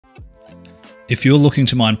If you're looking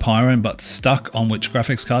to mine Pyrin but stuck on which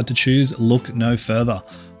graphics card to choose, look no further.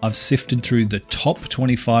 I've sifted through the top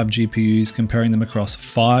 25 GPUs, comparing them across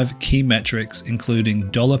 5 key metrics, including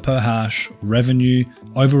dollar per hash, revenue,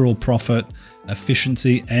 overall profit,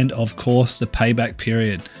 efficiency, and of course the payback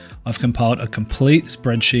period. I've compiled a complete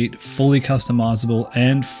spreadsheet, fully customizable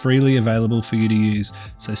and freely available for you to use.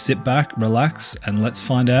 So sit back, relax, and let's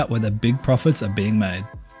find out where the big profits are being made.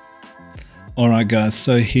 Alright guys,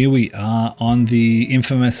 so here we are on the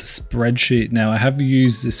infamous spreadsheet. Now I have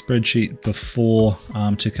used this spreadsheet before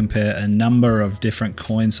to compare a number of different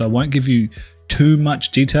coins, so I won't give you too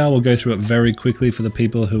much detail. We'll go through it very quickly for the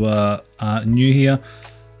people who are new here.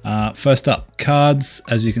 First up, cards.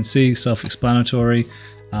 As you can see, self-explanatory.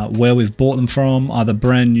 Where we've bought them from, either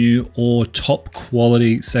brand new or top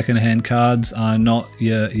quality secondhand cards, not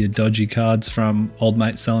your dodgy cards from old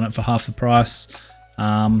mates selling it for half the price.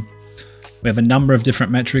 We have a number of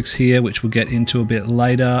different metrics here, which we'll get into a bit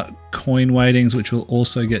later. Coin weightings, which we'll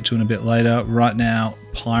also get to in a bit later. Right now,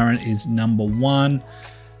 Pyrin is number 1,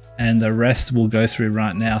 and the rest we'll go through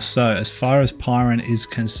right now. So as far as Pyrin is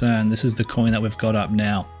concerned, this is the coin that we've got up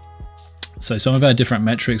now. So some of our different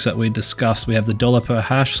metrics that we discussed, we have the dollar per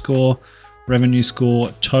hash score, revenue score,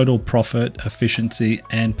 total profit, efficiency,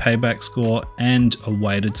 and payback score, and a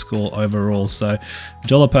weighted score overall. So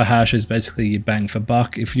dollar per hash is basically your bang for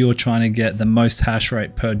buck. If you're trying to get the most hash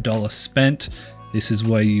rate per dollar spent, this is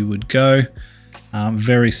where you would go.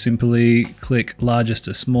 Very simply, click largest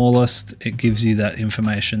to smallest. It gives you that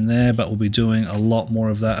information there, but we'll be doing a lot more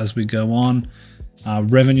of that as we go on.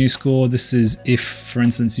 Revenue score, this is if, for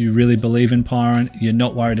instance, you really believe in Pyrin, you're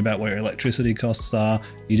not worried about where your electricity costs are,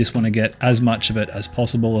 you just want to get as much of it as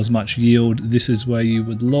possible, as much yield, this is where you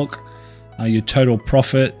would look. Your total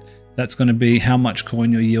profit, that's going to be how much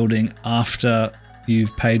coin you're yielding after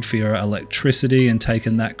you've paid for your electricity and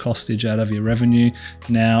taken that costage out of your revenue.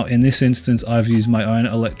 Now, in this instance, I've used my own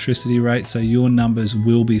electricity rate, so your numbers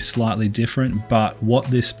will be slightly different, but what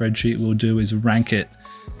this spreadsheet will do is rank it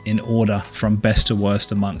in order from best to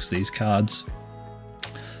worst amongst these cards.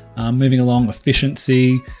 Moving along,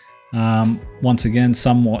 efficiency. Once again,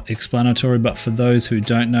 somewhat explanatory, but for those who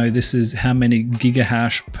don't know, this is how many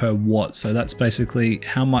gigahash per watt. So that's basically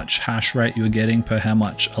how much hash rate you're getting per how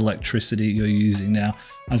much electricity you're using. Now,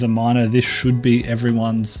 as a miner, this should be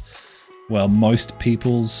everyone's, well, most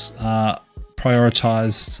people's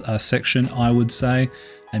prioritized section, I would say.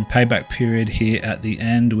 And payback period here at the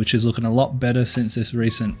end, which is looking a lot better since this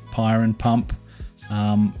recent Pyrin pump.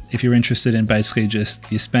 If you're interested in basically just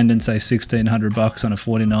you're spending say 1,600 bucks on a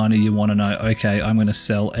 49er, you want to know, okay, I'm going to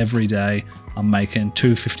sell every day. I'm making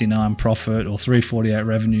 259 profit or 348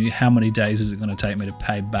 revenue. How many days is it going to take me to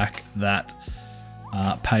pay back that,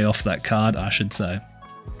 pay off that card, I should say.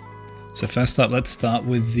 So first up, let's start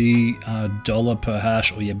with the dollar per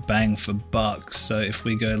hash, or your bang for bucks. So if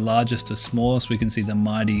we go largest to smallest, we can see the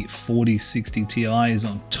mighty 4060 Ti is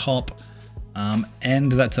on top.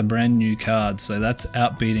 And that's a brand new card. So that's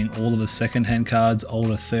outbeating all of the secondhand cards,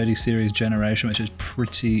 older 30 series generation, which is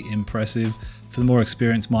pretty impressive. For the more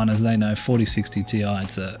experienced miners, they know 4060 Ti,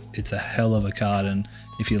 it's a hell of a card. And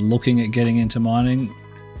if you're looking at getting into mining,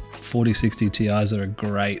 4060 Ti's are a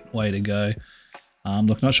great way to go.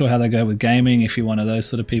 Look, not sure how they go with gaming if you're one of those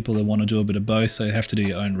sort of people that want to do a bit of both, so you have to do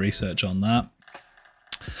your own research on that.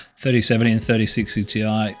 3070 and 3060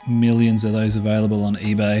 Ti, millions of those available on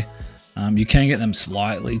eBay. You can get them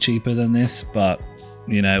slightly cheaper than this, but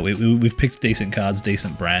you know, we've picked decent cards,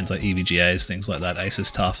 decent brands like EVGAs, things like that,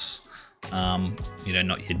 Asus Tufts, you know,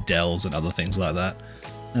 not your Dells and other things like that.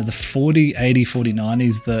 Now the 4080,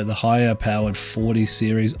 4090s, the higher powered 40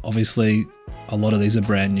 series, obviously a lot of these are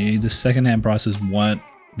brand new. The secondhand prices weren't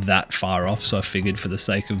that far off, so I figured for the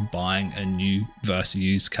sake of buying a new versus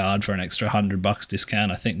used card for an extra $100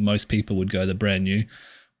 discount, I think most people would go the brand new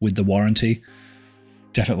with the warranty.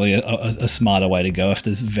 Definitely a smarter way to go if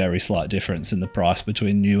there's very slight difference in the price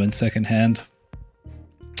between new and secondhand.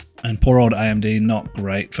 And poor old AMD, not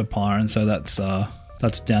great for Pyrin, so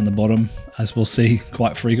that's down the bottom, as we'll see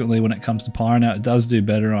quite frequently when it comes to Pyrin. Now it does do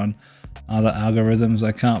better on other algorithms.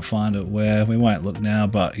 I can't find it where, we won't look now,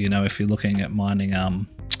 but you know, if you're looking at mining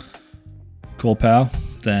core power,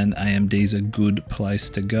 then AMD's a good place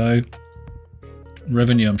to go.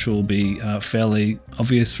 Revenue, I'm sure, will be fairly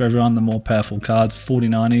obvious for everyone. The more powerful cards,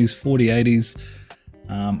 4090s, 4080s,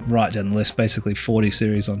 right down the list, basically 40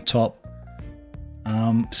 series on top.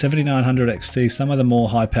 7900 XT, some of the more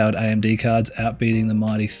high-powered AMD cards outbeating the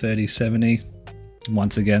mighty 3070.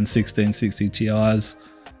 Once again, 1660 Ti's.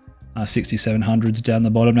 6700s down the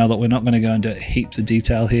bottom. Now look, we're not going to go into heaps of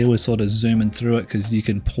detail here. We're sort of zooming through it because you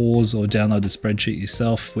can pause or download the spreadsheet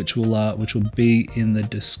yourself, which will be in the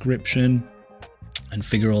description, and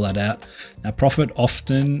figure all that out. Now profit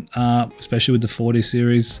often, especially with the 40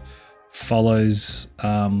 series, follows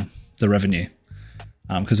the revenue,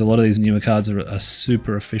 because a lot of these newer cards are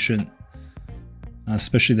super efficient,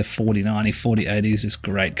 especially the 4090, 4080 is just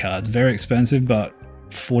great cards. Very expensive, but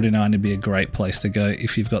 4090 would be a great place to go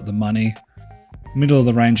if you've got the money. Middle of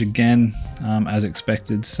the range again, as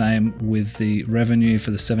expected. Same with the revenue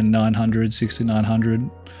for the 7900, 6900,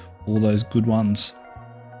 all those good ones.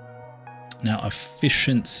 Now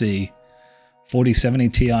efficiency, 4070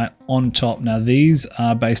 Ti on top. Now these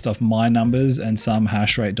are based off my numbers and some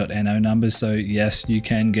hashrate.no numbers. So yes, you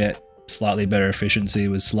can get slightly better efficiency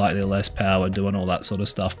with slightly less power doing all that sort of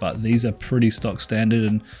stuff, but these are pretty stock standard,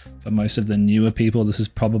 and for most of the newer people, this is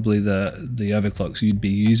probably the overclocks you'd be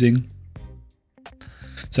using.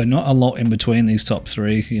 So not a lot in between these top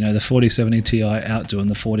three. You know, the 4070 Ti outdoing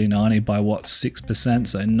the 4090 by what, 6%,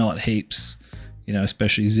 so not heaps, you know,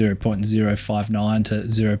 especially 0.059 to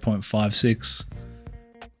 0.56.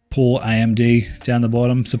 Poor AMD down the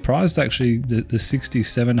bottom. Surprised actually the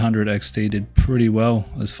 6700 XT did pretty well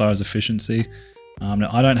as far as efficiency. Now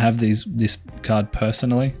I don't have this card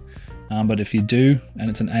personally, but if you do, and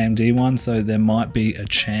it's an AMD one, so there might be a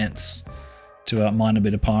chance to mine a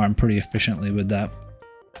bit of Pyrin pretty efficiently with that.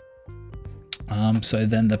 So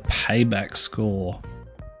then the payback score,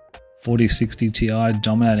 4060 Ti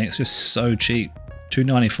dominating. It's just so cheap.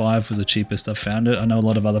 295 was the cheapest I've found it. I know a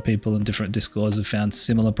lot of other people in different Discords have found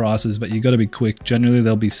similar prices, but you got to be quick. Generally,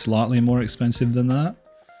 they'll be slightly more expensive than that.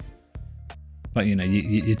 But you know,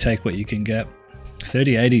 you take what you can get.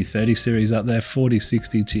 3080, 30 series up there,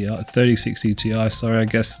 4060 Ti, 3060 Ti. Sorry, I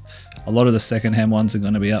guess a lot of the secondhand ones are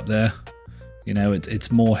going to be up there. You know, it's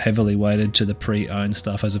more heavily weighted to the pre-owned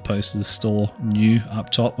stuff as opposed to the store new up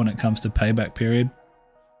top when it comes to payback period.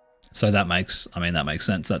 So that makes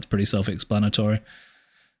sense. That's pretty self-explanatory.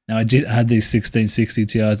 Now I did add these 1660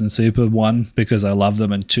 Ti's and Super, one, because I love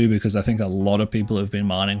them, and two, because I think a lot of people who've been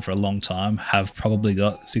mining for a long time have probably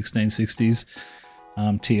got 1660s,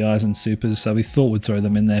 Ti's and Supers. So we thought we'd throw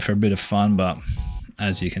them in there for a bit of fun, but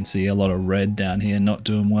as you can see, a lot of red down here, not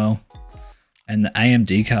doing well. And the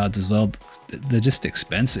AMD cards as well, they're just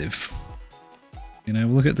expensive. You know,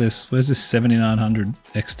 look at this. Where's this 7900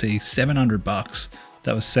 XT? $700.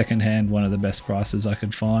 That was secondhand, one of the best prices I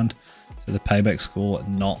could find. So the payback score,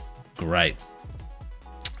 not great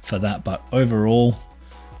for that. But overall,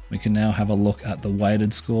 we can now have a look at the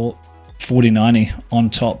weighted score. 4090 on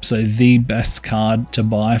top. So the best card to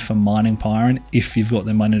buy for mining Pyrin if you've got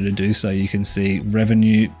the money to do so. You can see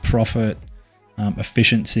revenue, profit,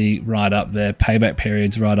 efficiency right up there, payback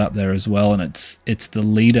periods right up there as well. And it's the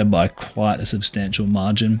leader by quite a substantial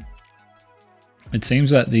margin. It seems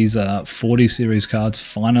that these 40 series cards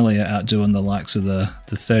finally are outdoing the likes of the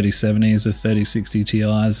 3070s, the 3060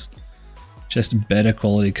 Ti's. Just better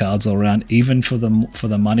quality cards all around, even for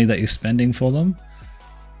the money that you're spending for them.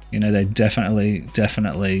 You know, they're definitely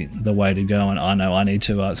the way to go. And I know I need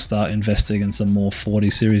to start investing in some more 40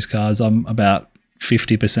 series cards. I'm about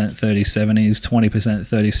 50% 3070s, 20%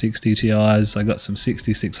 3060 Ti's. I got some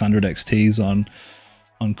 6600 XTs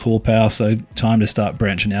on Core Power, so time to start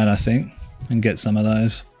branching out, I think, and get some of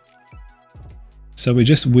those. So we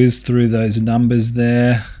just whizzed through those numbers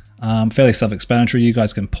there. Fairly self-explanatory. You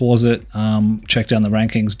guys can pause it, check down the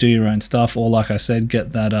rankings, do your own stuff, or like I said,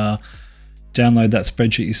 get that download that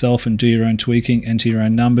spreadsheet yourself and do your own tweaking, enter your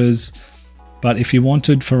own numbers. But if you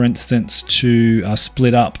wanted, for instance, to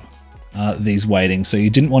split up these weightings, so you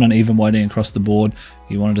didn't want an even weighting across the board,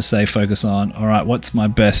 you wanted to say focus on, all right, what's my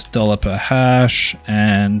best dollar per hash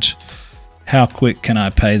and how quick can I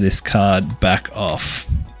pay this card back off?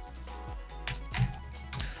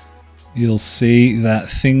 You'll see that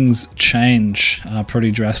things change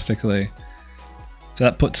pretty drastically. So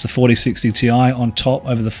that puts the 4060 Ti on top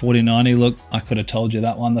over the 4090. Look, I could have told you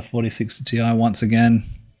that one, the 4060 Ti, once again,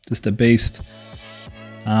 just a beast.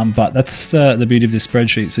 But that's the beauty of this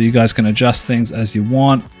spreadsheet. So you guys can adjust things as you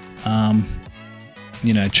want.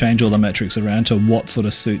 You know, change all the metrics around to what sort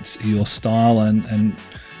of suits your style and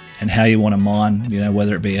how you want to mine, you know,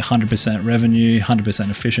 whether it be 100% revenue, 100%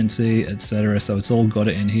 efficiency, etc. So it's all got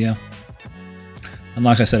it in here. And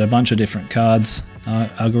like I said, a bunch of different cards,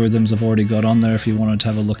 algorithms I've already got on there if you wanted to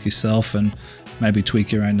have a look yourself and maybe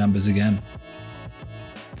tweak your own numbers again.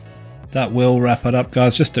 That will wrap it up,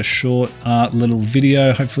 guys. Just a short little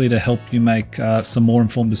video, hopefully to help you make some more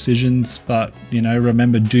informed decisions. But, you know,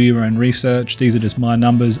 remember, do your own research. These are just my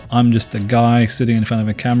numbers. I'm just a guy sitting in front of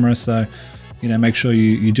a camera. So You know, make sure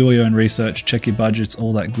you do all your own research, check your budgets,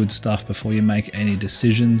 all that good stuff before you make any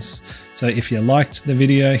decisions. So if you liked the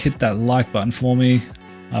video, hit that like button for me.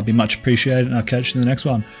 I'll be much appreciated, and I'll catch you in the next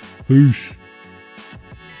one. Peace.